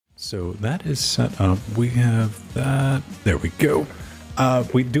So that is set up. We have that. There we go.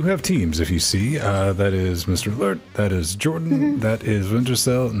 We do have teams, if you see. That is Mr. Alert, that is Jordan, that is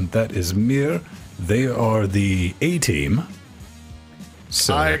Wintercell, and that is Mir. They are the A team.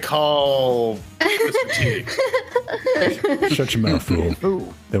 So I call Mr. T. Shut your mouth,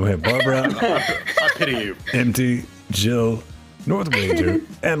 fool. Then we have Barbara. I pity you. Empty, Jill, North Ranger,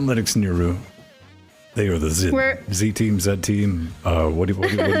 and Linux Nuru. They are the Z team, Z team. What do you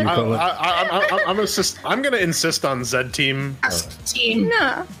call it? I'm gonna insist on Z team. Team.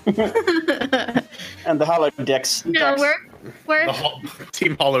 No. And the holodecks. No, we're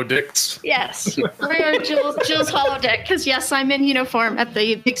Team Hollow Dicks. yes. We're Jill's holodeck, because yes, I'm in uniform at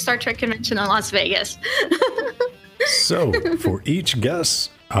the big Star Trek convention in Las Vegas. So for each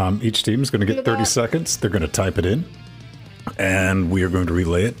guess, each team is going to get 30 seconds. They're going to type it in, and we are going to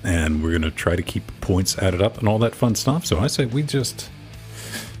relay it, and we're going to try to keep points added up and all that fun stuff. So I say we just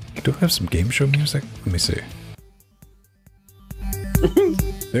do have some game show music. Let me see.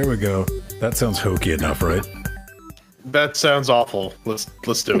 There we go. That sounds hokey enough, right? That sounds awful. Let's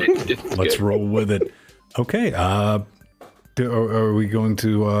do it. Let's roll with it. Okay. Are we going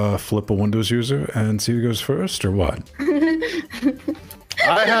to flip a Windows user and see who goes first, or what?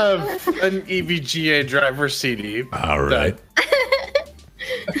 I have an EVGA driver CD. All right.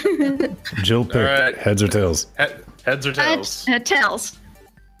 Jill picked. Right. Heads or tails? Heads or tails? Tails.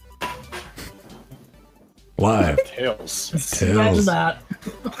 Live. Tails. Tails. that.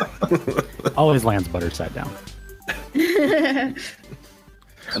 Always lands butter side down. I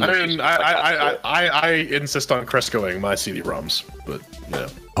mean, I insist on Crescoing my CD-ROMs, but yeah.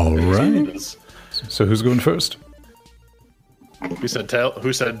 All right. So who's going first? Who said tail?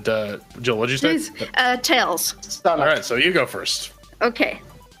 Who said Jill? What'd you say? Tails. All right, so you go first. Okay.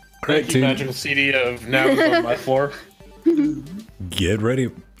 Thank you, magical CD of Now Is on My Floor. Get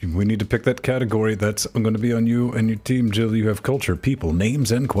ready. We need to pick that category. That's going to be on you and your team, Jill. You have culture, people,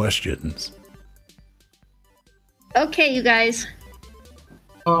 names, and questions. Okay, you guys.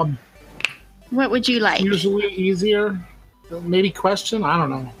 What would you like? Usually easier. Maybe question? I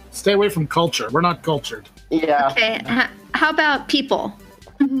don't know. Stay away from culture. We're not cultured. Yeah. Okay. How about people?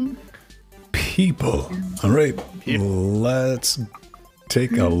 People. All right. Let's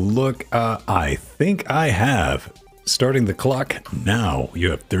take a look. I think I have. Starting the clock now.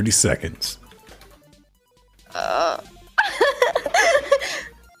 You have 30 seconds.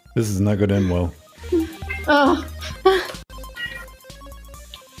 This is not going to end well. Oh.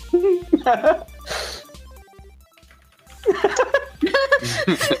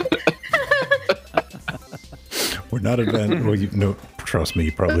 We're not advanced. Well, trust me,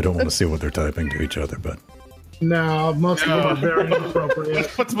 you probably don't want to see what they're typing to each other, but. No, most of them are very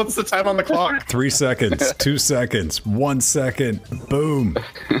inappropriate. What's the time on the clock? 3 seconds, 2 seconds, 1 second, boom.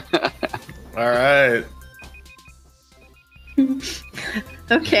 All right.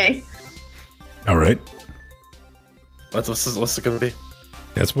 Okay. All right. What's it gonna be?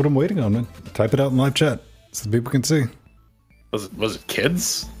 That's what I'm waiting on, man. Type it out in live chat so the people can see. Was it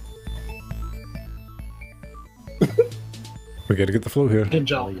kids? We got to get the flow here. Good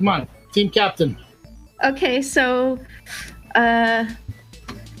job. Come on, team captain. Okay, so, If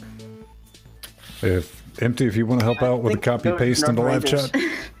you want to help out with the copy paste in the live chat.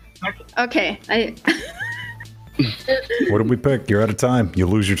 okay, What did we pick? You're out of time. You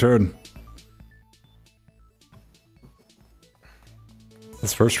lose your turn.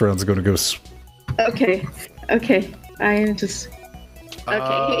 This first round's going to go. okay, I am just,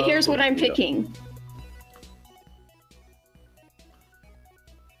 okay, here's what I'm picking.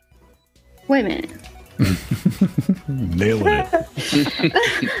 Wait a minute. Nailing it.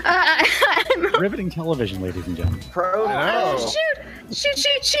 Riveting television, ladies and gentlemen. Shoot.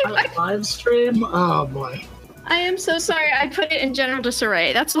 Live stream? Oh boy. I am so sorry. I put it in general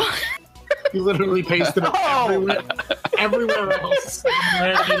disarray. That's why. You literally pasted it everywhere else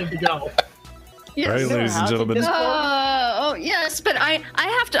where it needed to go. Yes. All right, ladies and gentlemen. Oh, yes, but I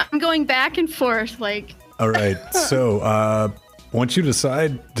have to. I'm going back and forth, like. All right, so once you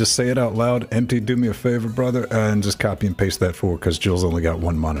decide, just say it out loud. Empty, do me a favor, brother, and just copy and paste that forward because Jill's only got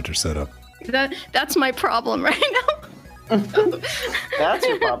one monitor set up. That's my problem right now. That's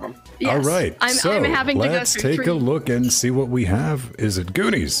your problem. Yes, All right, I'm having to go let's through take a look and see what we have. Is it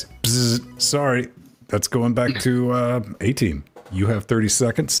Goonies? Bzz, sorry, that's going back to A-Team. You have 30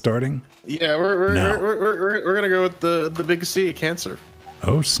 seconds starting. Yeah, we're gonna go with the big C, Cancer.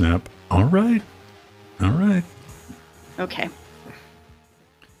 Oh snap! All right. Okay.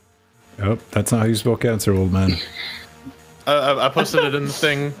 Oh, that's not how you spell cancer, old man. I posted it in the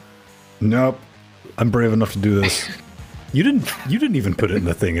thing. Nope. I'm brave enough to do this. You didn't even put it in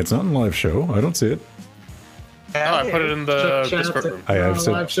the thing. It's not in live show. I don't see it. Oh, I put it in the Discord room. I have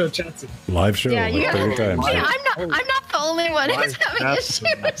said live show chats. live show Yeah, like 30 times. Yeah, I'm not the only one who's having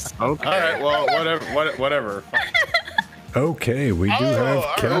issues. All Okay. right, well, whatever. Okay, we do have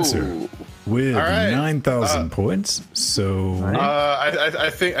cancer with All right. 9,000 points. So I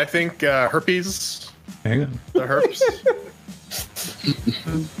think herpes. hang on. The herpes.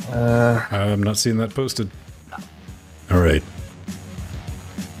 I'm not seeing that posted. All right.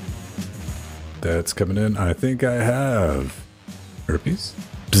 That's coming in. I think I have herpes.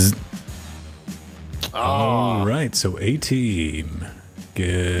 Bzz. All right. So A team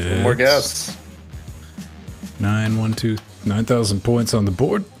gets More guess. 9,000 points on the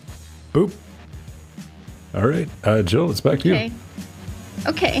board. Boop. All right. Jill, it's back to you. Okay.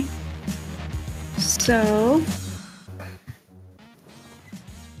 Okay. So.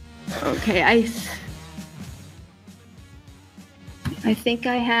 Okay, I think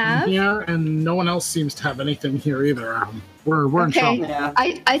I have. Yeah, and no one else seems to have anything here either. We're in Okay. trouble. Yeah.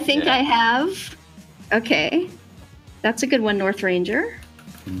 I think I have. Okay. That's a good one, North Ranger.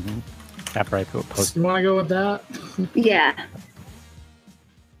 After I post. You want to go with that? Yeah.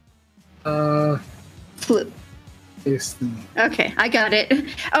 Flip. Paste them. Okay, I got it.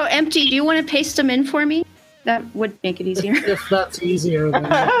 Oh, Empty, do you want to paste them in for me? That would make it easier. If that's easier, then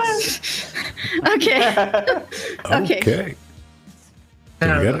yes. Okay. Okay. Okay.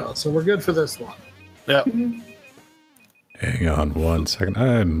 There you we get go. So we're good for this one. Yep. Hang on 1 second.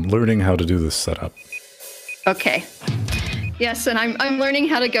 I'm learning how to do this setup. Okay. Yes, and I'm learning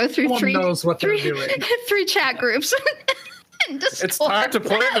how to go through No one knows what they're doing. three chat groups. And Discord. It's time to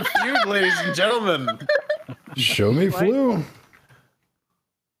play the feud, ladies and gentlemen. Show me flu.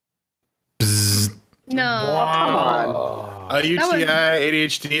 Bzz. No. A UTI,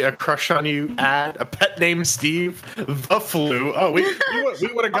 ADHD, a crush on you, ad, a pet named Steve, the flu. Oh, we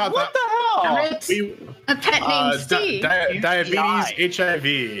would have got What that. the hell? We, A pet named Steve. diabetes,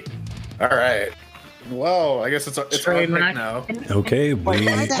 HIV. All right. Well, I guess it's Train on wreck. now. Okay, Why we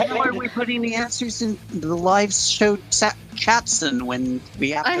the hell are we putting the answers in the live show chats then when we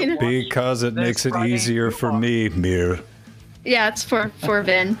have I to know. watch because it this makes it Friday easier for me, Mir. Yeah, it's for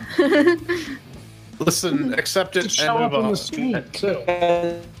Vin. Listen, accept it Show and up move on on. the screen too.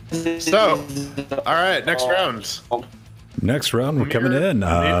 So, all right, next round. Next round, we're coming in.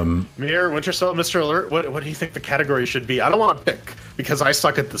 Mir, Winter Soul, Mr. Alert. What do you think the category should be? I don't want to pick because I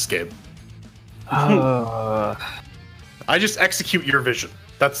suck at this game. I just execute your vision.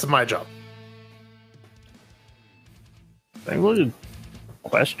 That's my job. I would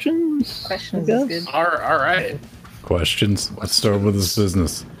questions. Questions is good. All right. Questions. Let's start with this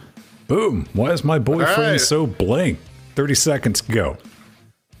business. Boom. Why is my boyfriend All right. so blank? 30 seconds, go.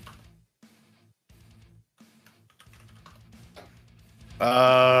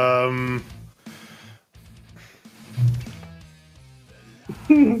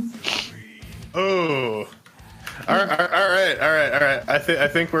 Oh. All right. I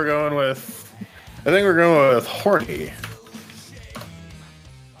think we're going with horny.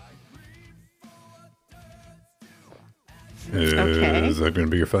 Okay. Is that going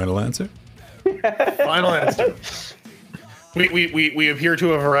to be your final answer? Final answer. We appear to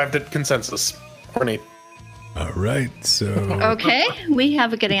have arrived at consensus. Horny. All right. So Okay, we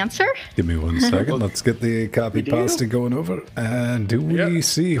have a good answer. give me 1 second. Let's get the copy pasta going over. And do we Yep.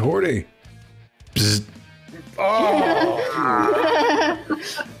 see horny? Bzz.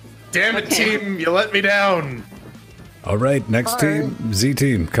 Damn it, team! You let me down. All right. Next team, Z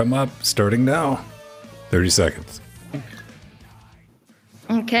team, come up. Starting now. 30 seconds.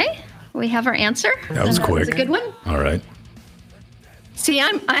 Okay, we have our answer. That was That quick. was a good one. All right. See,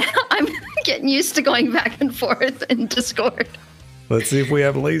 I'm getting used to going back and forth in Discord. Let's see if we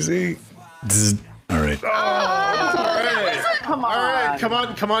have lazy. Zzz. All right. Come on. All right, come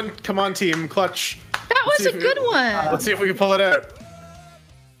on, team, clutch. That was a good one. Let's see if we can pull it out.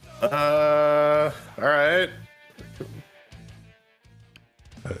 All right.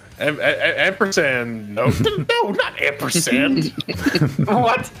 Ampersand. No, no, not ampersand.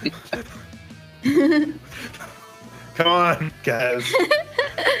 What? Come on, guys.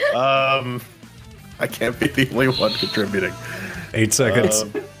 I can't be the only one contributing. 8 seconds.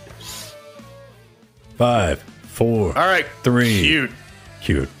 5, 4. All right, 3. cute.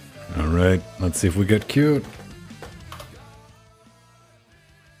 Cute. All right. Let's see if we get cute.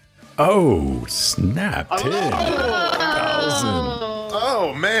 Oh, snap. 10,000.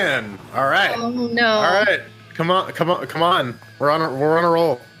 Oh man! All right, Oh no. all right. Come on. We're on a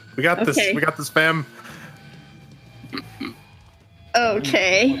roll. We got this. Okay. We got this, fam.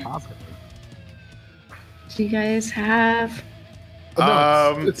 Okay. Do you guys have?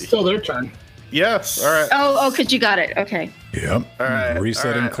 No, it's still their turn. Yes. All right. Oh, because you got it. Okay. Yep. All right,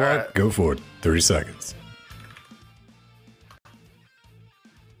 Resetting all right, clock. all right. Go for it. 30 seconds.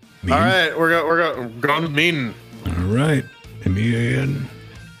 All right. We're going with mean. All right. Mean.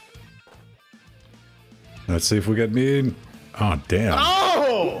 Let's see if we got mean. Oh, damn.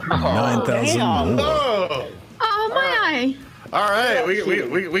 Oh. 9,000 more. Oh. Oh my! All right.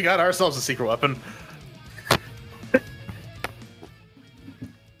 We got ourselves a secret weapon.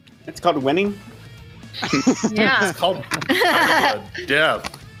 It's called winning. Yeah. It's called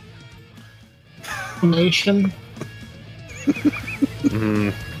death. Nation.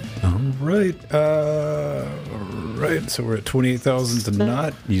 All right. Right. So we're at 28,000 to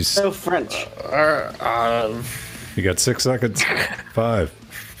not. You So French. you got 6 seconds. 5,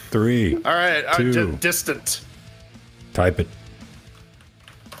 3. All right. 2. Distant. Type it.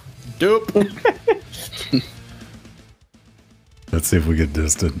 Dope. Let's see if we get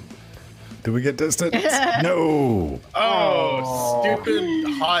distant. Did we get distant? No. Oh, stupid,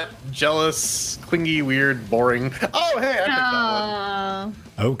 hot, jealous, clingy, weird, boring. Oh, hey, I picked that one.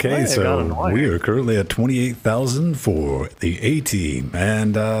 Oh. Okay, Hey, got so annoying. we are currently at 28,000 for the A team,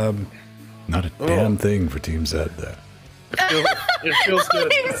 and not a damn thing for Team Z there. It feels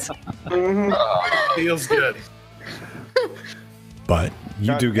good. It feels good. But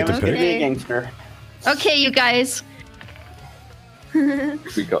you do get to Give me pick. a gangster. Okay, you guys.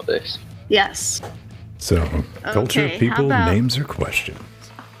 We got this. Yes. So, culture, Okay, how people, about- names, or questions?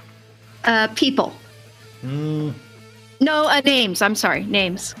 People. No, names. I'm sorry,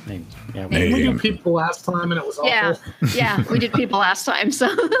 names. Names. Yeah, Name. We did people last time and it was awful. Yeah, yeah. We did people last time, so.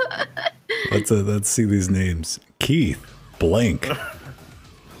 Let's see these names. Keith, blank.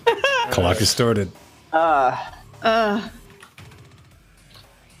 Clock has started.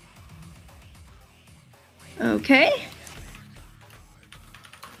 Okay.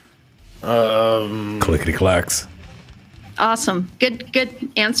 Clickety clacks. Awesome. Good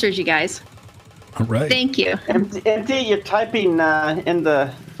answers, you guys. All right. Thank you. MT, you're typing in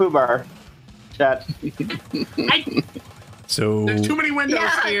the FÜBAR chat. So, Too many windows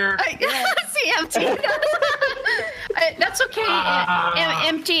here. See, empty. That's okay.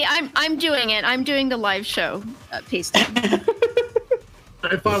 Empty. I'm doing it. I'm doing the live show. Pasting.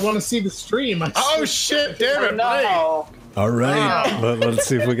 If I want to see the stream, Oh, shit, damn it. Right. No. all right. Let's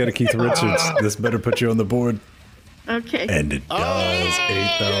see if we got a Keith Richards. This better put you on the board. Okay. And it does.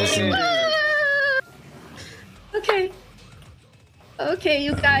 8,000. Okay. Okay,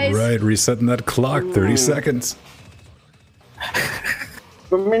 you guys. Right, resetting that clock. 30 seconds.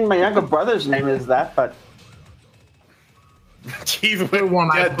 I mean, my younger brother's name is that, but Keith, one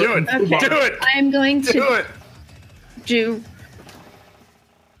I yeah, put do in it. Okay. Do it. I'm going Do to it. do.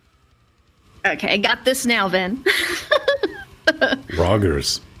 Okay, I got this now, then.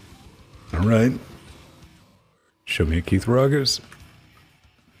 Rogers. All right. Show me a Keith Rogers.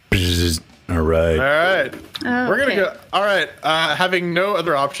 Bzzz. All right. All right. Oh, We're going to okay. go. All right. Having no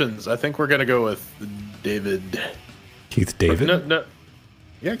other options, I think we're going to go with David. Keith David. No.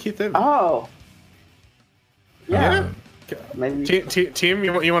 Yeah, Keith David. oh, yeah, Uh, maybe. Team,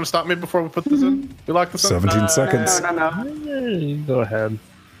 you want to stop me before we put this in? We lock this in? 17 seconds. No. you go ahead.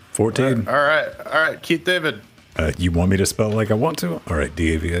 14. All right. Keith David. You want me to spell it like I want to? All right,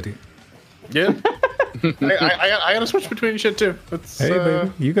 D-A-V-I-D. Yeah. I got to switch between shit too. It's, Hey,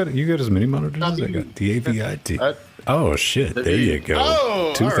 baby. You got as many monitors as I got. D-A-V-I-D. Uh, Oh, shit. There you go.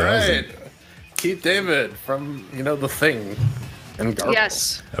 Oh, 2,000. all right. Keith David from, The Thing. And Gargoyle.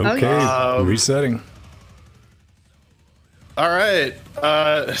 Yes. Okay, resetting. All right.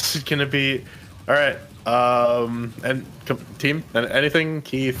 This is gonna be. All right. And team. Anything,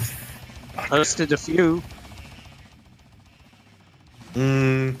 Keith? Posted a few.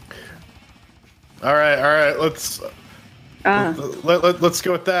 All right. Let's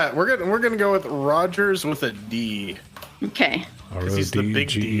go with that. We're gonna go with Rogers with a D. Okay. he's the big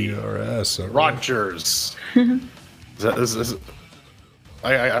D. R-O-D-G-E-R-S. all right. Rogers. is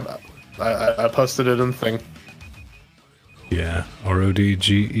I posted it in the thing. Yeah,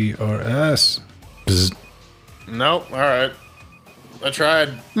 R-O-D-G-E-R-S. Bzz. Nope. All right. I tried.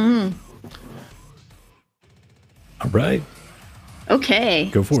 All right. Okay.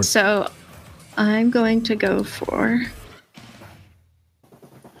 Go for it. So, I'm going to go for.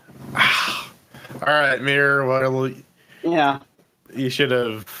 All right, Mirror. Well, Yeah. you should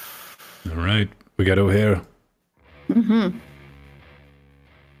have. All right. We got O'Hare.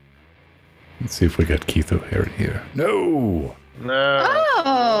 Let's see if we got Keith O'Hare in here. No. No.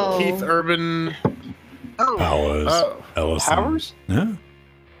 Oh. Keith Urban. Oh, Powers. Oh. Ellison. Powers? Yeah.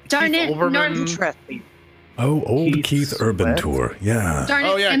 Darn Keith it. Olbermann. Norton. interesting. Oh, old Keith Keith Urban Sweat? Tour. Yeah. Darn it,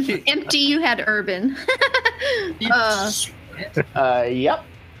 Oh, yeah, Keith. empty. You had urban. Yep.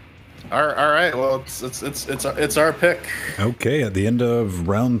 All right. Well, it's our pick. Okay, at the end of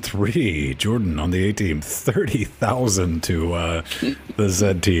round 3, Jordan on the A team, 30,000 to the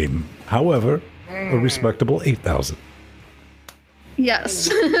Z team. However, a respectable 8,000. Yes.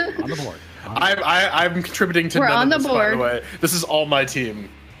 On the board. I'm contributing to We're none on of the this, by the board. way. This is all my team.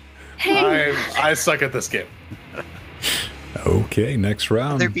 Hey. I suck at this game. Okay, next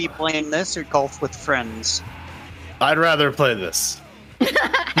round. Either be playing this or golf with friends. I'd rather play this. All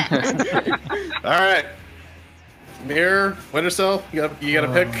right. Mirror, Wintercell, you got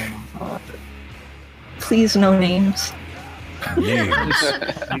a pick? Please, no names. Names.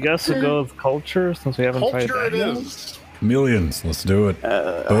 You guys will go with culture since we haven't tried Culture that it yet? is. Chameleons, let's do it.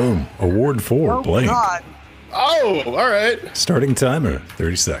 Boom. Award 4, Oh blank. God! Oh, all right. Starting timer,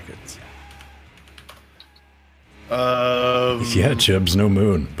 30 seconds. Yeah, Chibs, no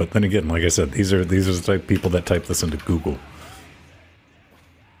moon. But then again, like I said, these are the type of people that type this into Google.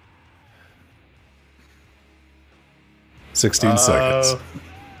 Sixteen seconds.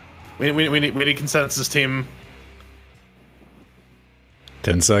 We need consensus, team.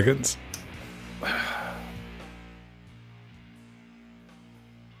 10 seconds.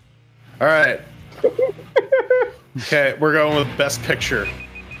 All right. Okay, we're going with best picture.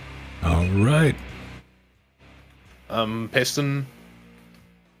 All right. Paston.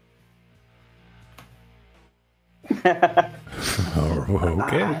 Oh,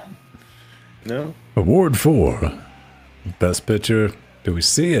 okay. No. Award 4. Best picture. Do we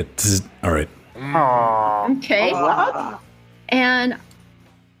see it? Zzz. All right. Okay. What? And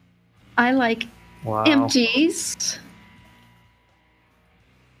I like Wow. empties.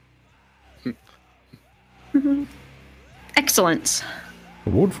 Excellence.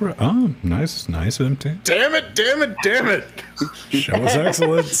 Award for nice, empty. Damn it! Show us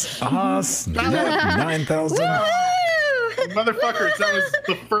excellence. Snap. 9,000. Motherfuckers, that was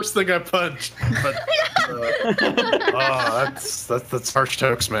the first thing I punched. But, that's harsh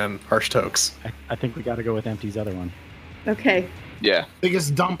tokes, man. Harsh tokes. I think we got to go with Empty's other one. Okay. Yeah.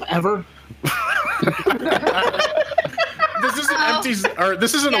 Biggest dump ever. This isn't empties, or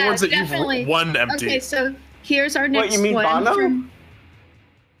this isn't Yeah, awards that definitely. you've won empty. Okay, so here's our next What, you mean one. Bono? From...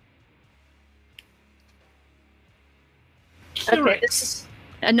 Okay, this is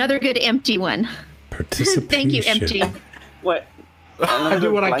another good empty one. Participation. Thank you, empty. What? I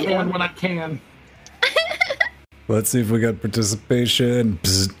do what I Blank can one? when I can. Let's see if we got participation.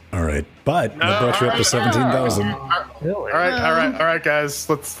 Bzz. All right, but that brought you up to 17,000. All right, guys.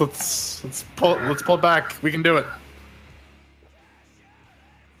 Let's pull it back. We can do it.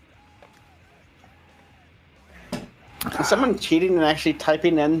 Is someone cheating and actually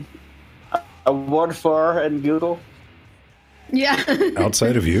typing in award for in Google? Yeah.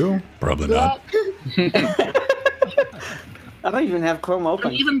 Outside of you, probably not. I don't even have Chrome But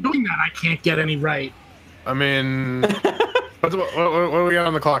open. even doing that, I can't get any right. I mean, what do we got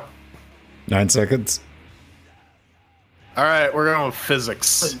on the clock? 9 seconds. All right, we're going with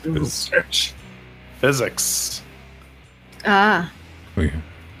physics. Google search. Physics. Ah. All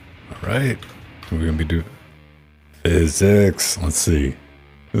right, we're gonna be doing physics. Let's see.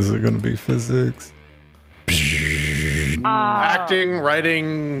 Is it gonna be physics? Acting,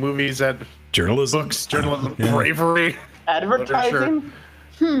 writing, movies, Journalism. books, journalism, Yeah. bravery, Advertising?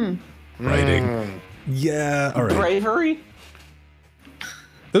 Writing. Yeah. All right. Bravery?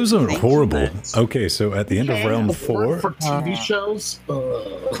 Those aren't Thank you, horrible. Max. Okay, so at the end of Okay. round For 4, TV shows?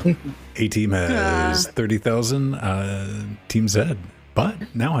 A team has 30,000. Team Z, but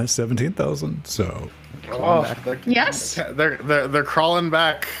now has 17,000. So Yes. they're crawling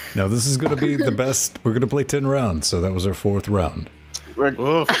back. now this is going to be the best. We're going to play 10 rounds. So that was our 4th round. We're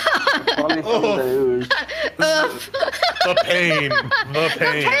Oof, calling from the ooze. the pain, the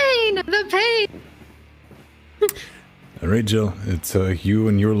pain. The pain. All right, Jill. It's you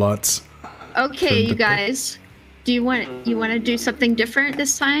and your lots. Okay, Turn you the- guys. Do you want to do something different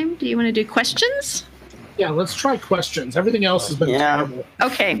this time? Do you want to do questions? Yeah, let's try questions. Everything else has been Yeah. terrible.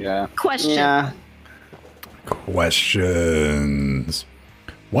 Okay. Yeah. Question. Yeah. Questions.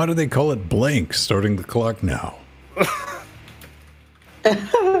 Why do they call it blank starting the clock now?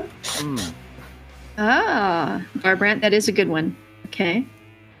 Ah, Barbrandt, that is a good one. Okay.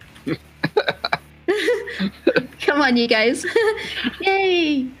 Come on, you guys.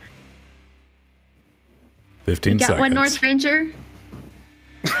 Yay. 15 Got seconds. one North Ranger?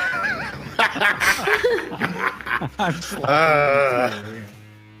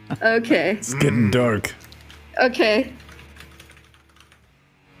 Okay. It's getting dark. Okay.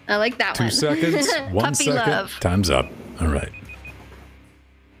 I like that 2 one. seconds. 1 Puppy second. love. Time's up. All right.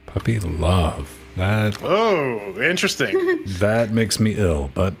 Puppy love. Oh, interesting. That makes me ill,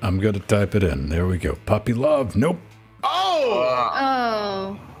 but I'm going to type it in. There we go. Puppy love. Nope. Oh!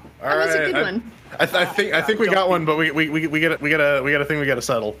 Oh. All That was a right. good one. I think we got one, but we got a thing we got to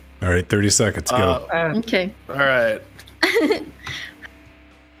settle. All right, 30 seconds. Go. Okay. All right.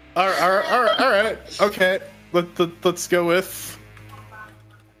 all right. Okay. Let's go with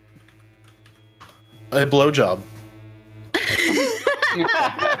a blowjob.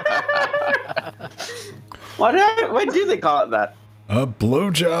 Why do they call it that? A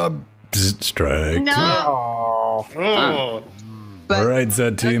blowjob. Strike. No. Oh. All right,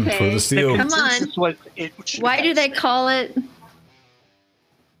 Zed team, for the seal. Come on. What Why do they call it?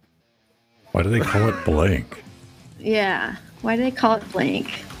 Why do they call it blank? Yeah. Why do they call it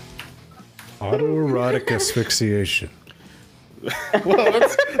blank? Autoerotic asphyxiation. Well,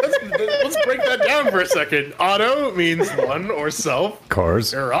 let's break that down for a second. Auto means one or self.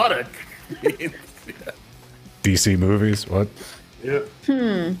 Cars. Erotic. DC movies. What? Yeah.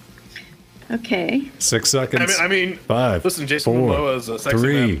 Okay. 6 seconds. I mean, 5. listen, Jason 4, Momoa is a sexy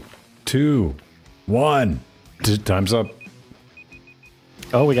 3, man. 2, 1. Time's up.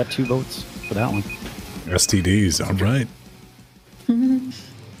 Oh, we got 2 votes for that one. STDs. All right.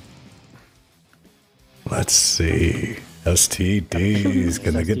 Let's see. STDs.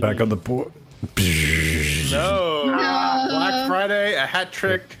 Can I get back on the board? No. Black Friday, a hat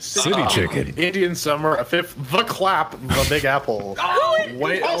trick, City chicken. Indian summer, a fifth, the clap, the Big Apple.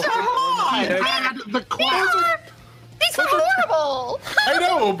 White elephant on the egg. The clap. These are horrible. I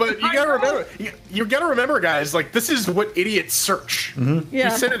know, but you gotta remember. You gotta remember, guys. Like, this is what idiots search.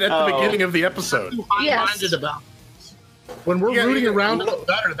 Yeah. We said it at the beginning of the episode. High-minded about this. When we're Yeah, rooting yeah, around for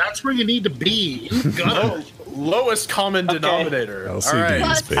better, that's where you need to be. You got it. Lowest common denominator. All LCDs, right.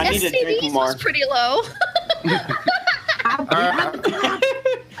 Plus, baby. I need to drink STDs more. was pretty low. All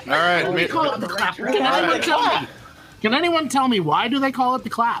right. They call it the clap. Can anyone tell me why do they call it the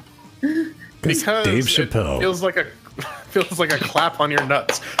clap? Because Dave it Chappelle. feels like a clap on your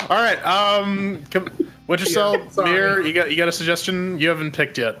nuts. All right. What'd you sell, sorry. Mir? You got a suggestion? You haven't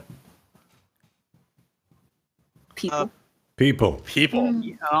picked yet. People. People. People.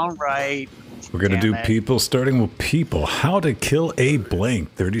 All right. We're going to Damn do it. people, starting with people. How to kill a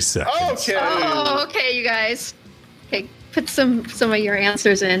blank. 30 seconds. Okay. Oh, okay, you guys. Okay, put some of your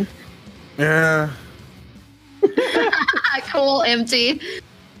answers in. Yeah. Cool, empty.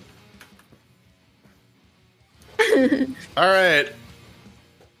 All right.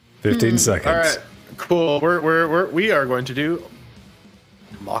 15 seconds. All right. Cool. We are going to do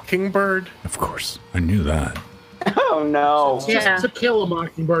Mockingbird. Of course. I knew that. Oh no. It's just to kill a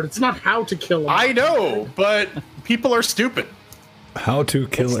mockingbird. It's not how to kill a I mockingbird. know, but people are stupid. How to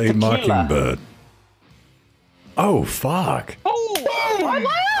kill a tequila. mockingbird. Oh, fuck. Wow.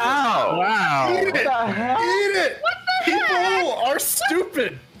 Eat it. What the hell? Eat it. People are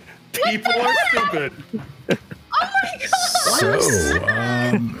stupid. People are stupid. So,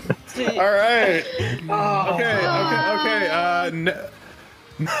 All right. Okay.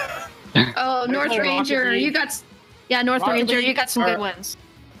 Oh, North Ranger, you got. Yeah, North Ranger, you got some good ones.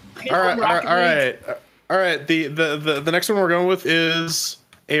 All right. The next one we're going with is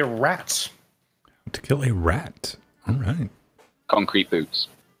a rat. to kill a rat. All right. Concrete boots.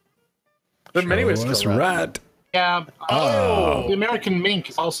 There are many ways Show to us kill a rat. rat. Yeah. Oh. The American mink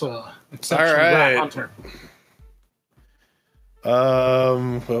is also an exceptional All right. rat hunter.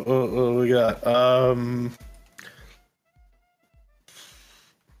 What we got?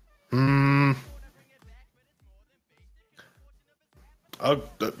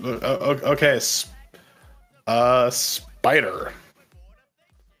 Okay. Spider.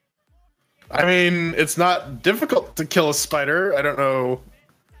 I mean, it's not difficult to kill a spider. I don't know.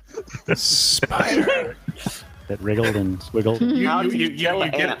 Spider. That wriggled and swiggled. How do you kill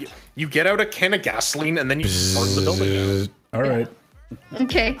an ant? You get out a can of gasoline and then you burn the building. All right.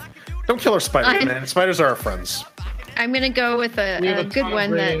 Okay, Don't kill our spiders, I'm- man. Spiders are our friends. I'm gonna go with We have a good ton of one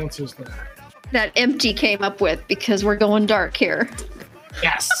great that answers there. that Empty came up with because we're going dark here.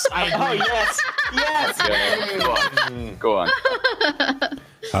 Yes, I agree. Oh yes, yes. Go on.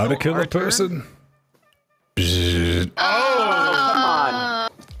 How to kill a person? Come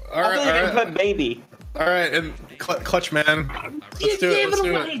on. All I think you right, can put baby. all right, and clutch, man. Let's do it. Let's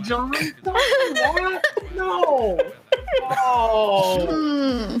do away, it. John. No, what? No.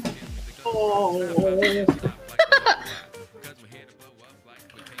 Oh.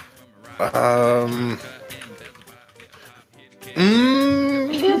 Oh.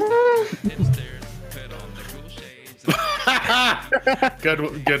 Good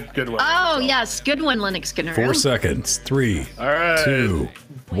one. Oh yes, good one, Linux Skinner. 4 seconds. 3, All right. 2,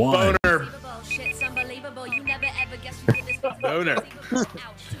 1. Boner. Boner.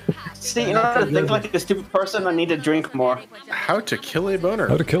 See, in order to think like a stupid person, I need to drink more. How to kill a boner?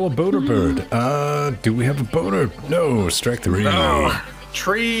 How to kill a boner bird? Do we have a boner? No. Strike 3. No.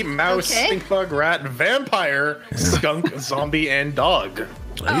 Tree, mouse, Okay. stink bug, rat, vampire, skunk, zombie, and dog.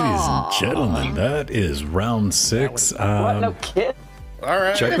 Ladies and gentlemen, that is round 6. What? No kid? All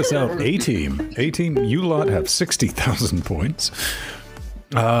right. Check this out. A-Team. A-Team, you lot have 60,000 points.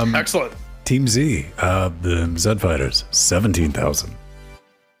 Excellent. Team Z, the Zed Fighters, 17,000.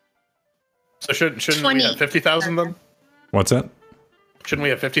 So shouldn't we 20. have 50,000 then? What's that? Shouldn't we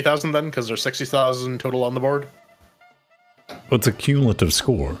have 50,000 then? Because there's 60,000 total on the board. What's a cumulative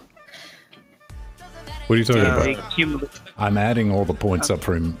score? What are you talking about? I'm adding all the points up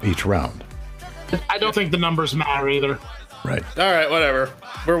for each round. I don't think the numbers matter either. Right. All right, whatever.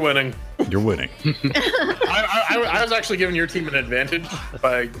 We're winning. You're winning. I was actually giving your team an advantage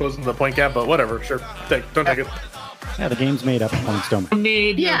by closing the point gap, but whatever. Sure. Don't take it. Yeah, the game's made up. Points don't. You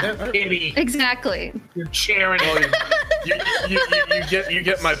need Yeah. your pity, Exactly. your charity. You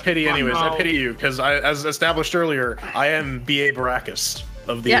get my pity anyways. I pity you because as established earlier, I am B.A. Baracus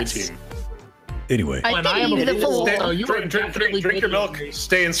of the Yes. A-Team. Anyway, I When I pity am you, a the fool. fool. So you are definitely drink your milk, pitying me.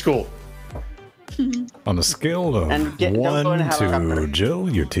 stay in school. on a scale of And don't go 1 in a to helicopter. Jill,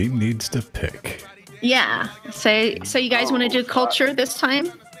 your team needs to pick. Yeah. So you guys want to do culture this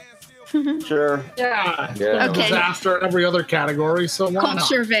time? Sure. Yeah. Yeah. Okay. Disaster in every other category, so why not?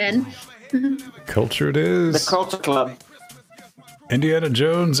 Culture, Vin. Culture it The is. Culture Club. Indiana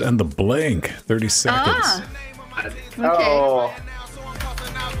Jones and the blank. 30 seconds. Ah. Okay. Oh.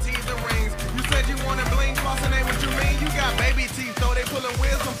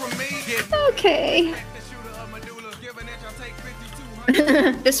 Okay.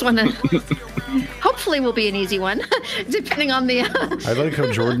 This one hopefully will be an easy one, depending on the. I like how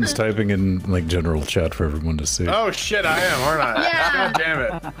Jordan's typing in like general chat for everyone to see. Oh shit, I am, aren't I? Yeah. God damn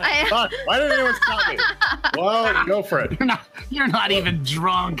it. I, Fuck, why didn't anyone stop me? Well, go for it. You're not even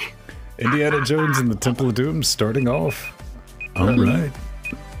drunk. Indiana Jones and the Temple of Doom starting off. All right.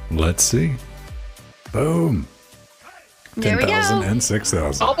 Let's see. Boom. there we 10,000 go. and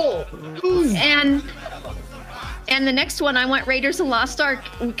 6,000. Double. And the next one, I want Raiders of the Lost Ark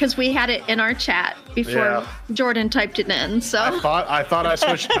because we had it in our chat before Yeah. Jordan typed it in. So I thought I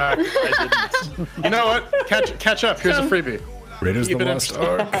switched back. I didn't. You know what? Catch up. Here's a freebie. Raiders of Keep the it Lost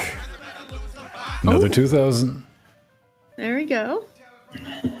interesting. Ark. Another 2,000. there we go.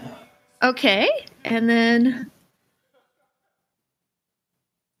 Okay, and then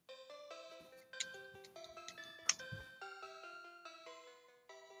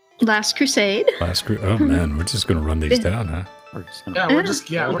Last Crusade. Oh man, we're just gonna run these down, huh? We're just gonna- Yeah, we'll just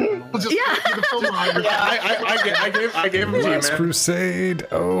Yeah. the filmography. I gave him to you, Last man. Crusade.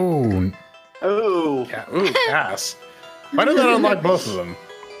 Oh, Ooh. Yeah, ooh, pass. Why did that unlock both of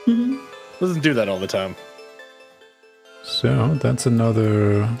them? Doesn't do that all the time. so that's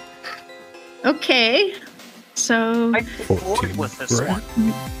another Okay, so 14 with this grand.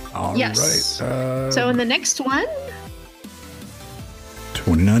 All Yes. right. so in the next one,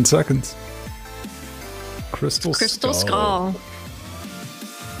 29 seconds. Crystal Skull.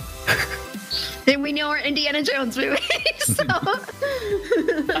 Then we know our Indiana Jones movie. So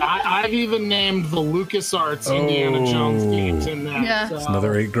I've even named the LucasArts Indiana Jones games in there. Yeah. So. It's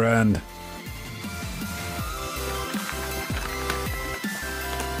another 8 grand.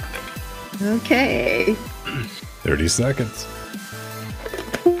 okay. 30 seconds.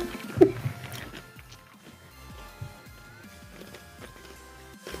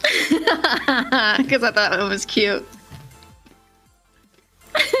 Because I thought it was cute.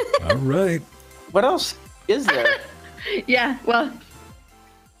 All right. What else is there? Yeah, well,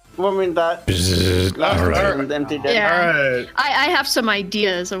 I mean, that Bzzzt. All right. and empty dead. Yeah. All right. I have some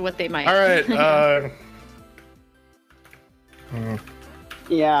ideas of what they might. All right.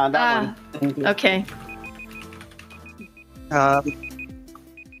 Yeah, that one. Okay.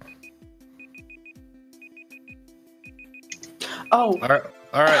 Oh,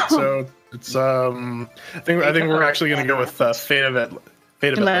 All right. So it's I think we're actually gonna go with Fate of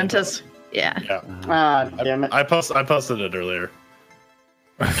Atlantis. Yeah. Yeah. damn it. I posted it earlier.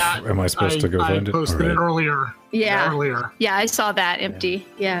 Am I supposed to go find it? I posted All it right. earlier. Yeah. Earlier. Yeah, I saw that empty.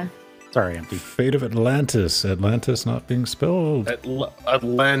 Yeah. Sorry, empty. Fate of Atlantis. Atlantis not being spelled.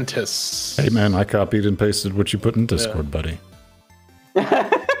 Atlantis. Hey man, I copied and pasted what you put in Discord, buddy.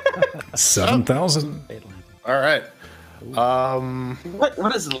 7,000. All right.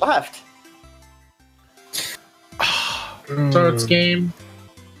 What is left? Starts game.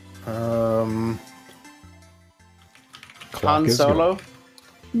 Han Clock is Solo.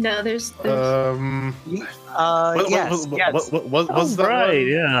 No, there's Yes. Was that right, one?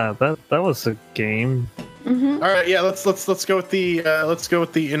 yeah, that was a game. Mhm. All right, yeah. Let's go with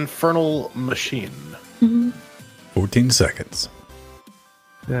the Infernal Machine. 14 seconds.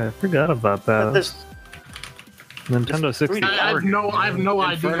 Yeah, I forgot about that. There's Nintendo 64. I have no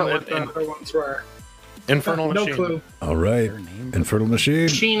idea Infernal- what the other ones were. Infernal No Machine. clue. All right. Infernal Machine.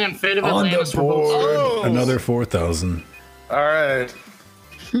 Machine and Fate of On the Atlantis were both. board. Oh! Another 4,000. All right.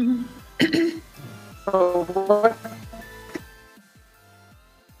 what?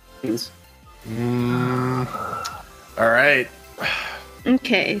 All right.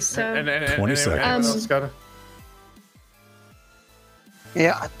 Okay, so And 20 seconds. anyone else got it?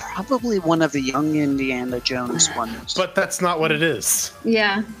 Yeah, probably one of the young Indiana Jones ones. But that's not what it is.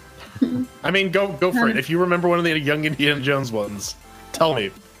 yeah. I mean, go for it. If you remember one of the young Indiana Jones ones, tell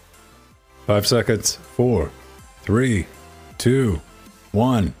me. 5 seconds. 4, 3, 2,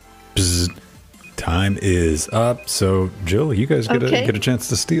 1. Bzz. Time is up. So, Jill, you guys get Okay. a chance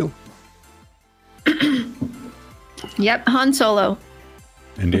to steal. Yep, Han Solo.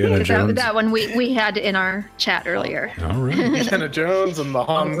 Indiana Jones. That one we had in our chat earlier. All right. Indiana Jones and the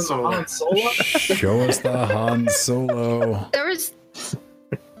Han Solo. Han Solo. Show us the Han Solo. There was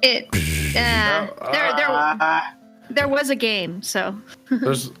it. There was a game, so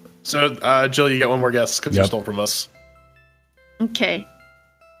Jill, you get one more guess because you Yep. stole from us. okay.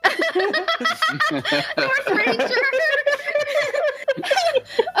 North Ranger.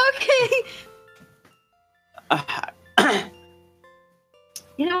 Okay.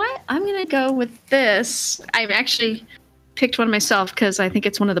 You know what? I'm gonna go with this. I've actually picked one myself because I think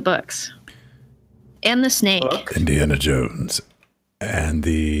it's one of the books. And the Snake. Indiana Jones. And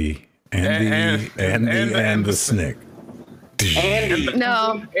the snake. Andy.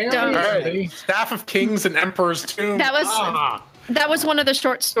 No, don't. All right. Staff of Kings and Emperor's Tomb. That was one of the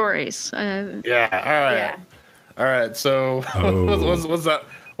short stories. Yeah. All right. Yeah. All right. So, Oh. what's that?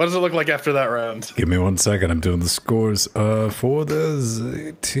 What does it look like after that round? Give me 1 second. I'm doing the scores for the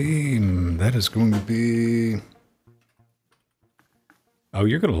Z team. That is going to be. Oh,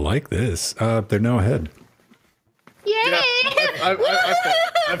 you're going to like this. They're now ahead. Yay!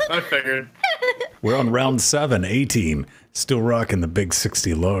 I figured. We're on round 7. A team still rocking the big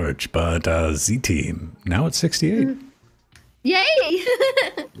 60 large, but Z team now at 68. Yay!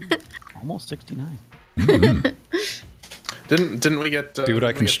 Almost 69. Didn't we get? Dude,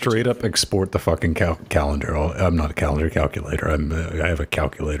 I can straight up export the fucking calendar. I'm not a calculator. I have a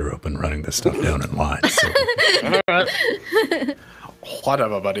calculator open running this stuff down in line. So. All right.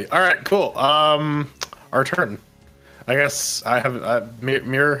 Whatever, buddy. All right, cool. Our turn. I guess I have.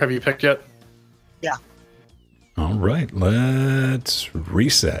 Mirror, have you picked yet? Yeah. All right, let's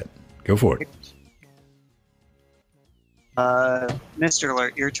reset. Go for it. Mr.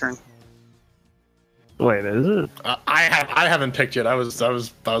 Alert, your turn. Wait, is it? I haven't picked yet. I was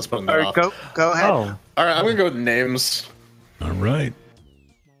putting that All right, off. go ahead. Oh, All right, I'm gonna go with names. All right.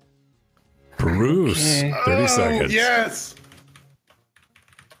 Bruce, 30 seconds. Yes.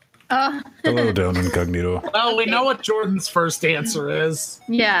 Hello, Down Incognito. Well, we know what Jordan's first answer is.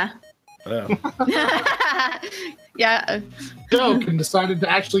 Yeah. Yeah. Yeah. Joke and decided to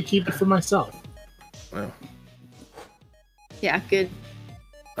actually keep it for myself. Yeah. Yeah. Good.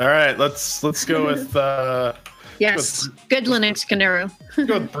 All right, let's go with Yes. Good Linux Canaru. let's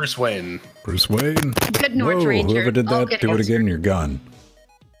go with Bruce Wayne. Bruce Wayne. Good North Whoa, Ranger. whoever did All that, good do it answer. again. You're gone.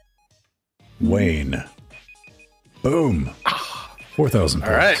 Wayne. Boom. 4,000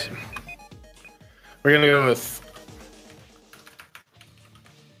 points. All right. We're gonna go with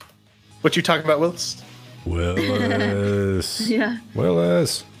what you talking about, Willis? Willis. Yeah.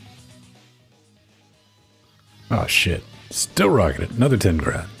 Willis. Oh, shit. Still rocking it. Another 10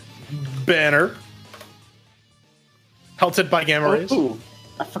 grand. Banner. Pelted by gamma rays. Ooh,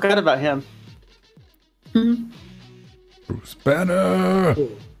 I forgot about him. Bruce Banner.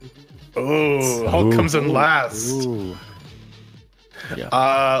 Oh, Hulk comes in last. ooh.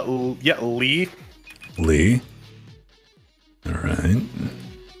 Yeah, Lee. Lee. All right.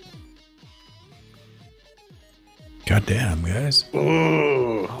 Goddamn, guys.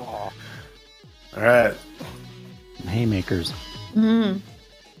 Ooh. All right. Haymakers. Mm.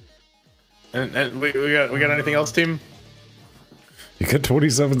 And we got anything else, team? You got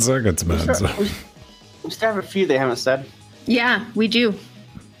 27 seconds, man. So. We still have a few they haven't said. Yeah, we do.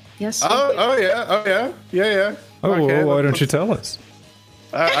 Yes. Oh yeah. Oh, Okay, well, why let's- don't you tell us?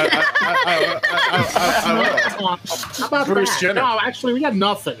 I will. How about Bruce that? Jenner. No, actually, we got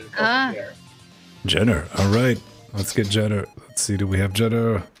nothing. Ah. Here. Jenner. All right. Let's get Jetta. Let's see, do we have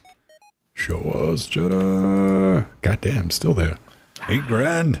Jetta? Show us Jetta. Goddamn, still there. 8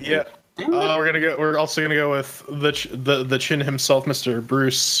 grand. Yeah. We're also gonna go with the chin himself, Mr.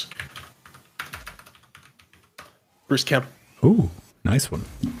 Bruce. Bruce Kemp. Ooh, nice one.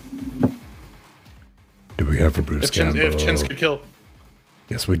 Do we have a Bruce Kemp? If chins could kill.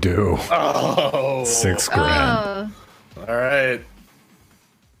 Yes, we do. Oh. 6 grand. All right.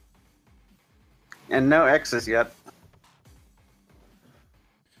 And no X's yet.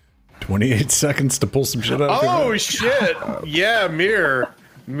 28 seconds to pull some shit out. Oh shit! Yeah, Mirror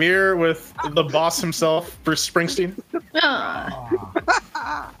with the boss himself, Bruce Springsteen.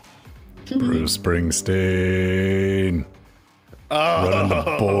 Bruce Springsteen. Running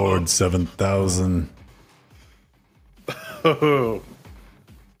the board, 7,000. Oh.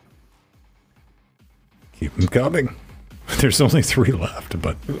 Keep them coming. There's only 3 left,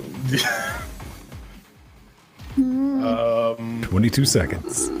 but 22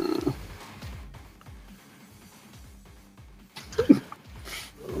 seconds.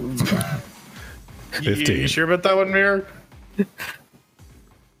 You 15. sure about that one, Mirror?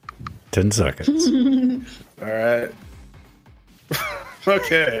 10 seconds. All right.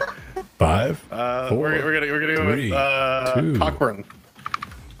 Okay. 5. 4, We're gonna go 3, with 2. Cockburn.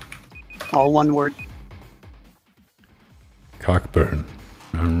 All one word. Cockburn.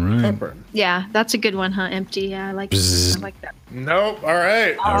 All right. Cockburn. Yeah, that's a good one, huh? Empty. Yeah, I like that. Nope. All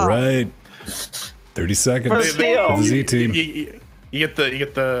right. All right. 30 seconds First for deal. the Z team. You get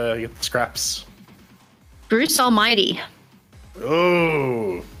the scraps. Bruce Almighty.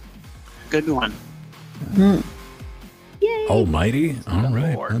 Oh. Good one. Yay. Almighty? All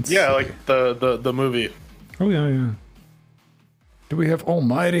right. Let's Yeah, see. like the movie. Oh, yeah, yeah. Do we have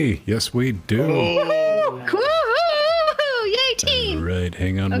Almighty? Yes, we do. Oh. Woohoo! Yay, All team! right.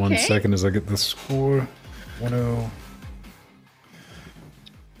 Hang on 1 Okay. second as I get the score. 1-0.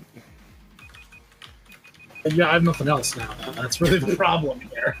 Yeah, I have nothing else now. That's really the problem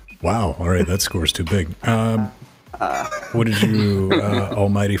here. Wow. All right. That score's too big. What did you,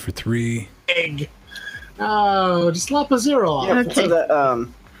 Almighty for 3? Egg. Oh, just slap a 0 on. Yeah, it. so that,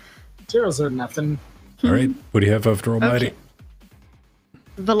 Zeros are nothing. All right. What do you have after Almighty? Okay.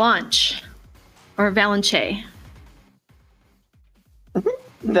 Valanche. Or Valanche.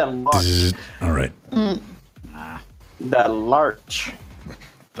 the larch. Zzz. All right. The larch.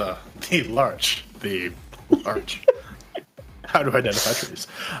 The larch. The larch. How to identify trees.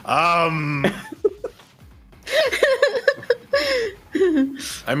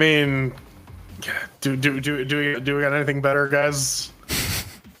 I mean, do we got anything better, guys?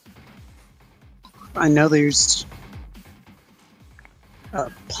 I know there's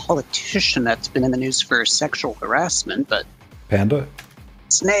a politician that's been in the news for sexual harassment, but Panda?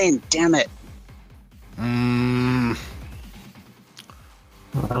 his name, damn it. I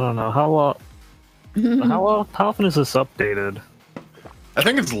don't know how often is this updated? I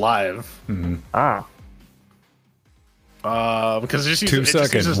think it's live. Ah, Because it just 2 uses, it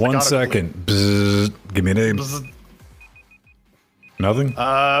just seconds. uses 1 the second. Bzzz. Give me a name. Nothing?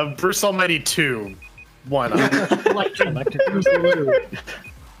 Bruce Almighty 2. Why not?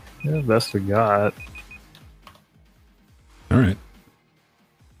 yeah, best we got. All right.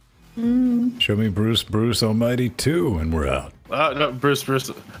 Show me Bruce Almighty 2, and we're out. No, Bruce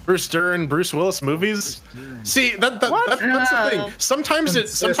Dern, Bruce Willis movies. See, that's the thing. Sometimes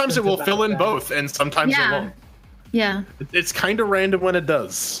it will fill in both, and sometimes it won't. Yeah. It's kind of random when it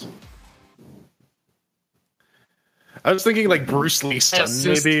does. I was thinking like Bruce Lee son,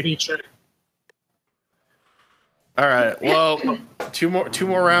 maybe. Feature. All right. Well, two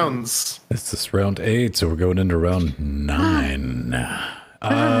more rounds. This is round 8, so we're going into round 9.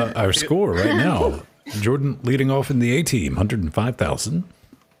 Our score right now: Jordan leading off in the A team, 105,000.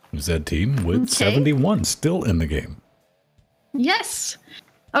 Z team with 71, still in the game. Yes.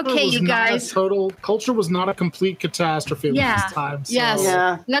 It Okay, was you not a guys. Total culture was not a complete catastrophe Yeah. this time. So. Yes.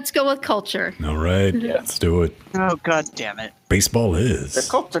 Yeah. Let's go with culture. All right, let's do it. Oh, god damn it. Baseball The is.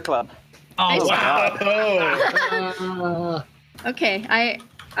 Culture Club. Oh, Wow. Okay, I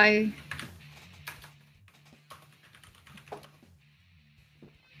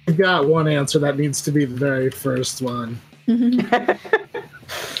I've got one answer that needs to be the very first one.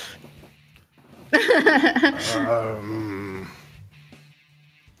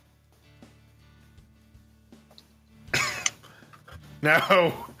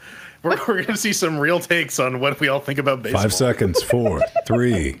 Now we're going to see some real takes on what we all think about baseball. 5 seconds. 4,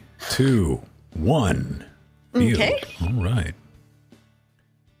 3, 2, 1. Field. Okay. All right.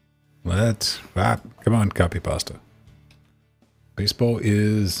 Let's. Come on, copy pasta. Baseball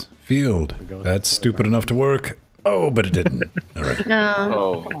is field. That's stupid enough to work. Oh, but it didn't. All right.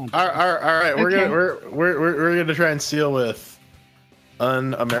 No. Oh, All right. We're Okay. we're gonna try and seal with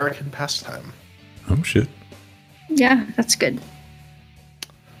an American pastime. Oh shit. Yeah, that's good.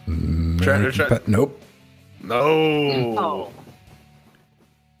 Nope. No. Oh.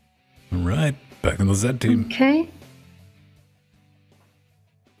 All right. Back in the Z team. Okay.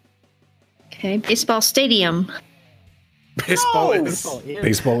 Okay, baseball stadium. Baseball is.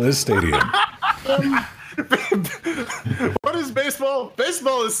 Baseball is stadium. What is baseball?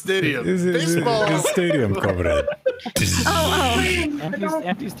 Baseball is stadium. Baseball is stadium covered. Anthony's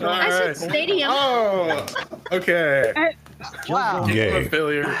throwing. I said Alright. stadium. Oh, okay. Wow. Gay. A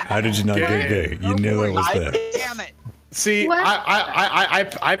failure. How did you not get gay? You knew that was there. Damn it. See, What?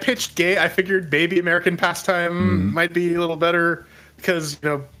 I pitched gay. I figured maybe American pastime might be a little better because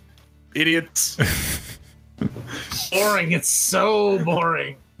idiots. Boring. It's so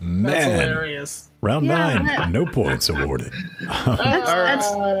boring. That's Man. hilarious. Round Yeah. 9. No points awarded.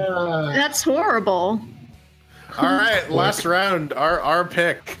 That's horrible. All right, last round. Our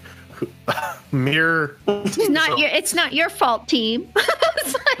pick. Mir, It's not your fault, team.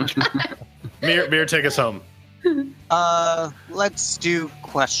 Mir, take us home. Let's do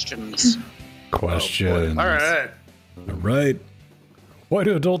questions. Questions. All right. All right. Why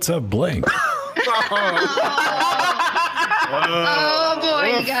do adults have blank? Oh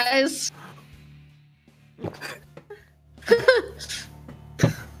boy, you guys.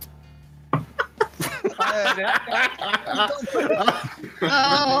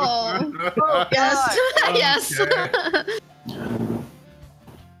 Oh, yes, yes.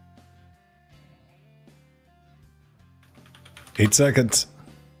 8 seconds.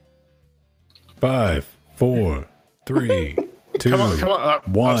 5, 4, 3, 2, Come on.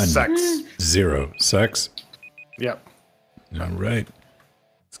 1, Sex. 0. Sex. Yep. All right.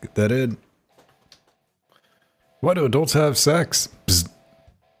 Let's get that in. Why do adults have sex? Bzz.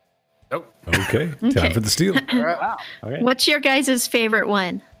 Nope. Okay. Time Okay. for the steal. What's your guys' favorite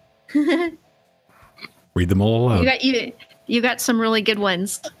one? Read them all aloud. You got some really good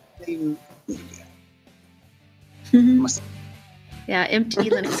ones. Must- Yeah, empty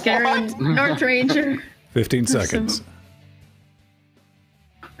Linux Skyrim, North Ranger. 15 seconds.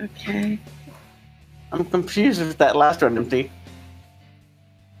 Okay. I'm confused with that last one, empty.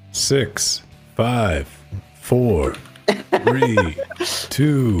 6, 5, 4, 3,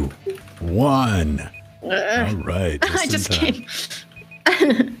 2, 1. All right. I in just time.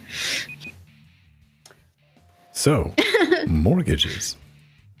 came. So, mortgages.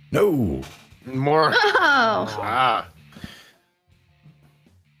 No. More. Oh,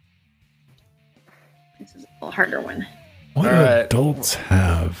 this is a little harder one. Why do All right. adults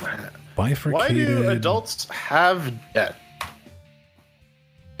have bifurcated? Why do adults have debt?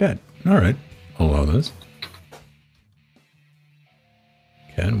 Debt. All right. I'll allow this.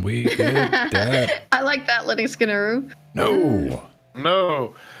 Can we get that? I like that, Linux Skinneroo. No.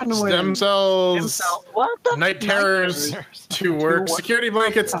 No. Stem cells. What the? Night terrors. To work. Security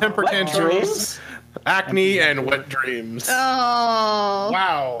blankets. Temper tantrums. Acne and wet dreams. Oh.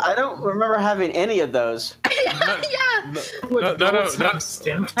 Wow. I don't remember having any of those. Yeah. No.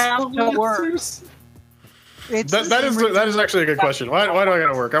 Stem cell Don't work. cancers? It's That is actually a good question. Why do I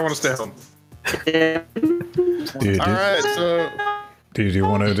gotta work? I want to stay home. Do All right. So do you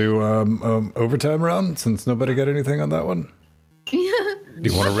want to do overtime round since nobody got anything on that one? Do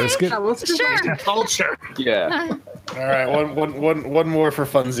you want to risk it? Let's do Sure. culture. yeah. all right. One more for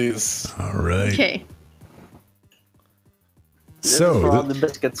funsies. All right. Okay. For all So the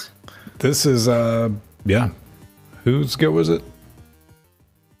biscuits. this is yeah. Whose go was it?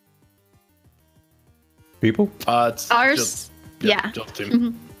 People? It's Ours. Yeah. Jill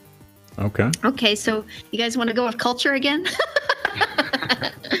team. Okay. Okay, so you guys want to go with culture again?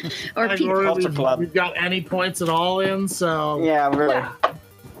 Or Like, people? Culture club. we've got any points at all in, so Yeah, really.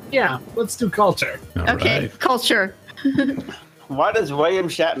 yeah, let's do culture. All Okay, right. culture. Why does William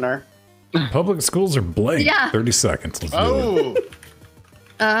Shatner? Public schools are blank. Yeah. 30 seconds. Let's do it.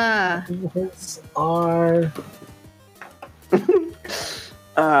 Oh. His are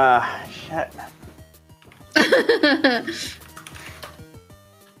Shatner.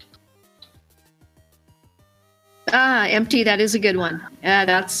 Empty. That is a good one. Yeah,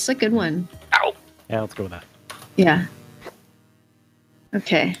 that's a good one. Yeah, let's go with that. Yeah.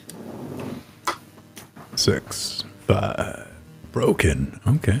 Okay. 6, 5. Broken.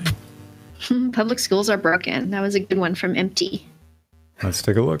 Okay. Public schools are broken. That was a good one from Empty. Let's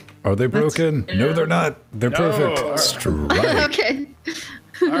take a look. Are they broken? No, they're not. They're perfect. Strike. Okay.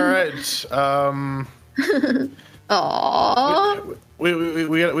 All right. Aww.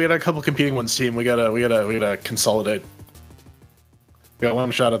 We got a couple competing ones, team. We gotta consolidate. We got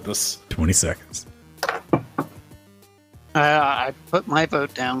one shot at this. 20 seconds. I put my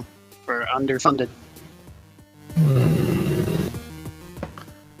vote down for underfunded.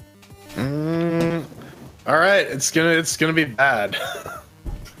 All right, it's gonna be bad.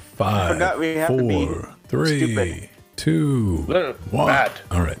 5, we have to be 4, 3, stupid. 2, 1. Bad.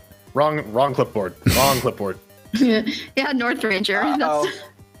 All right. Wrong clipboard. Wrong clipboard. Yeah, North Ranger. Uh-oh.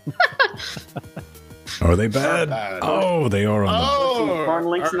 Are they bad? Bad. Oh, they are on Oh, Corn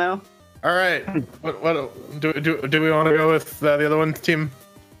links now. all right. What do we want to go with the other one, team?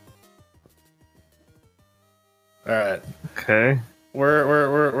 All right. Okay.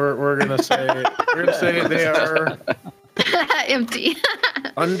 We're gonna say they are Empty.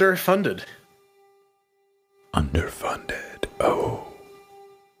 underfunded. Underfunded. Oh.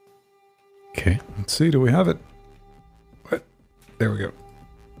 Okay, let's see. Do we have it? What? There we go.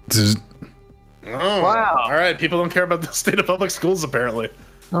 Zzz. Oh, wow. All right. People don't care about the state of public schools, apparently.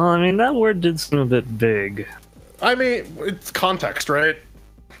 Well, I mean, that word did seem a bit big. I mean, it's context, right?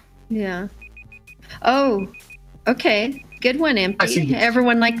 Yeah. Oh, okay. Good one, I see Empty. this.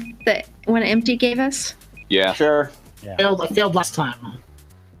 Everyone like the one Empty gave us? Yeah. Sure. I failed last time.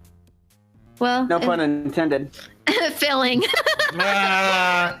 Well, No pun intended. failing.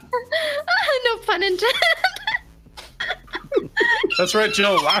 Ah, No pun intended. that's right,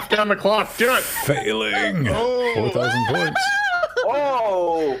 Jill. Laugh down the clock. Do it. Failing. Oh. 4,000 points.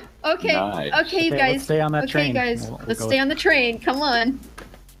 Oh. Okay. Nice. Okay, you Okay, guys. let's stay on that okay, train. guys. We'll Let's go stay with- on the train. Come on.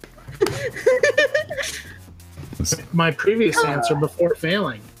 My previous answer before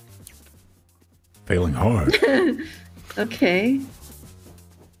failing. Failing hard. Okay.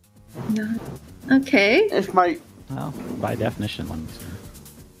 No. Okay. If my Well, by definition, let me see.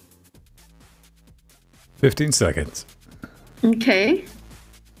 15 seconds. Okay.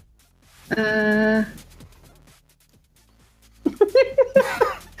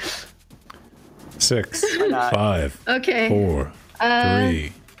 6, not? 5, Okay. 4,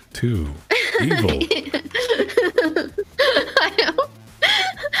 3, 2. Evil. I know.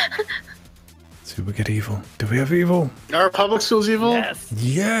 See, we get evil. Do we have evil? Are public schools evil? Yes.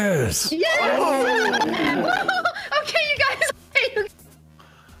 Yes. Yes! Okay, you guys. Okay,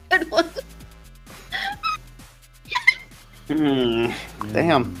 good one.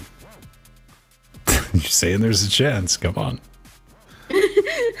 damn. You're saying there's a chance. Come on.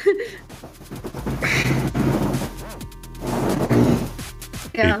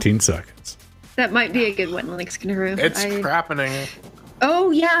 Yeah, 18 seconds. that might be a good one, like Skinneroo. It's crappening.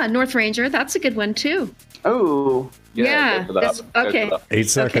 Oh yeah, North Ranger. That's a good one too. Oh. Yeah, Go for that. that's- Go for okay. that. 8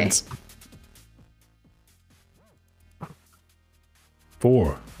 seconds.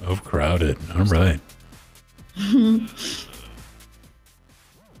 4 of crowded. All right.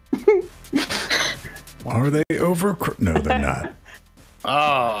 Are they over? No, they're not.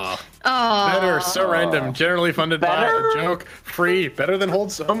 Ah, Oh. better. So random. Generally funded by a joke. Free. Better than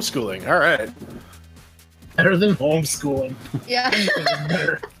homeschooling. All right. Better than homeschooling. Yeah. Anything is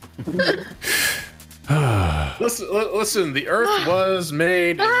better. Listen. The Earth was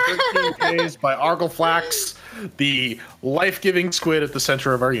made in 13 days by Argleflax, the life-giving squid at the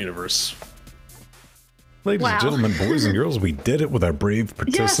center of our universe. Ladies Wow. and gentlemen, boys and girls, we did it with our brave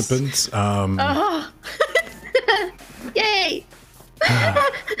participants. Oh. Yay!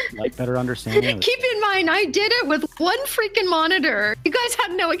 Like better understanding. Keep in mind, I did it with one freaking monitor. You guys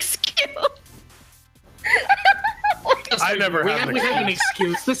had no excuse. I never We have have an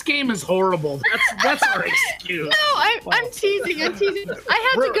excuse. This game is horrible. That's our excuse. No, I'm teasing. I'm teasing.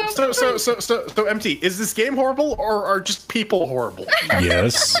 I had to go. So empty. Is this game horrible, or are just people horrible?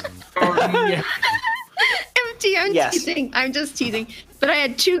 Yes. Yeah. Empty. I'm Yes. teasing. I'm just teasing. But I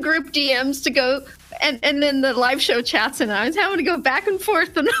had two group DMs to go, and then the live show chats, and I was having to go back and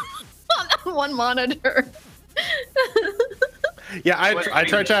forth on one monitor. Yeah, I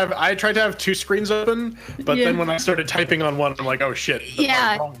tried to have two screens open, but Yeah. then when I started typing on one, I'm like, oh shit.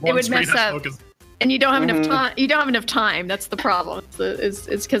 Yeah, Wrong it would screen mess has up. focus. And you don't have enough time. You don't have enough time. That's the problem. It's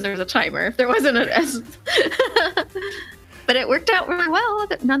because there's a timer. If there wasn't but it worked out really well,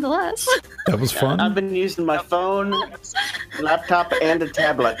 nonetheless. That was fun. I've been using my phone, laptop, and a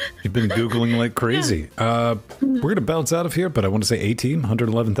tablet. You've been Googling like crazy. We're going to bounce out of here, but I want to say A-Team,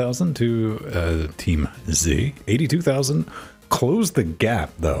 111,000 to Team Z, 82,000. Close the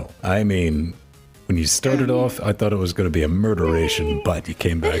gap, though. I mean, when you started off, I thought it was going to be a murderation, but you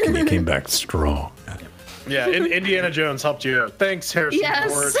came back, and you came back strong. Yeah, Indiana Jones helped you out. Thanks, Harrison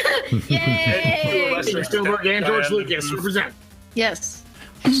Ford. Yes. Yay. Steven Spielberg and George Lucas represent. Yes.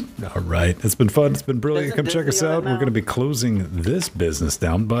 All right. It's been fun. It's been brilliant. Come check us out. We're going to be closing this business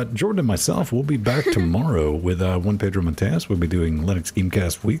down, but Jordan and myself will be back tomorrow with One Pedro Montes. We'll be doing Linux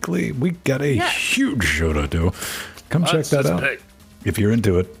Gamecast Weekly. We got a huge show to do. Come check that out if you're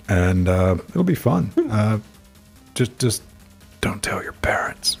into it, and it'll be fun. Just don't tell your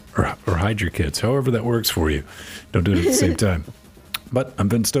parents or hide your kids, however that works for you. Don't do it at the same time. But I'm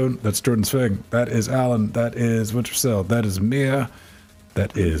Vince Stone. That's Jordan Svig. That is Alan. That is Wintercell. That is Mia.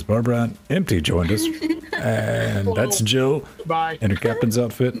 That is Barbara. Empty joined us. And that's Jill. Bye. In her captain's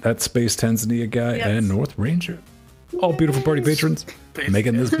outfit. That's Space Tanzania guy and North Ranger. All beautiful party patrons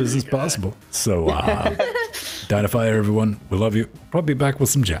making this business possible. So, Dynafire, everyone. We love you. Probably be back with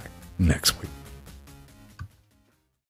some Jack next week.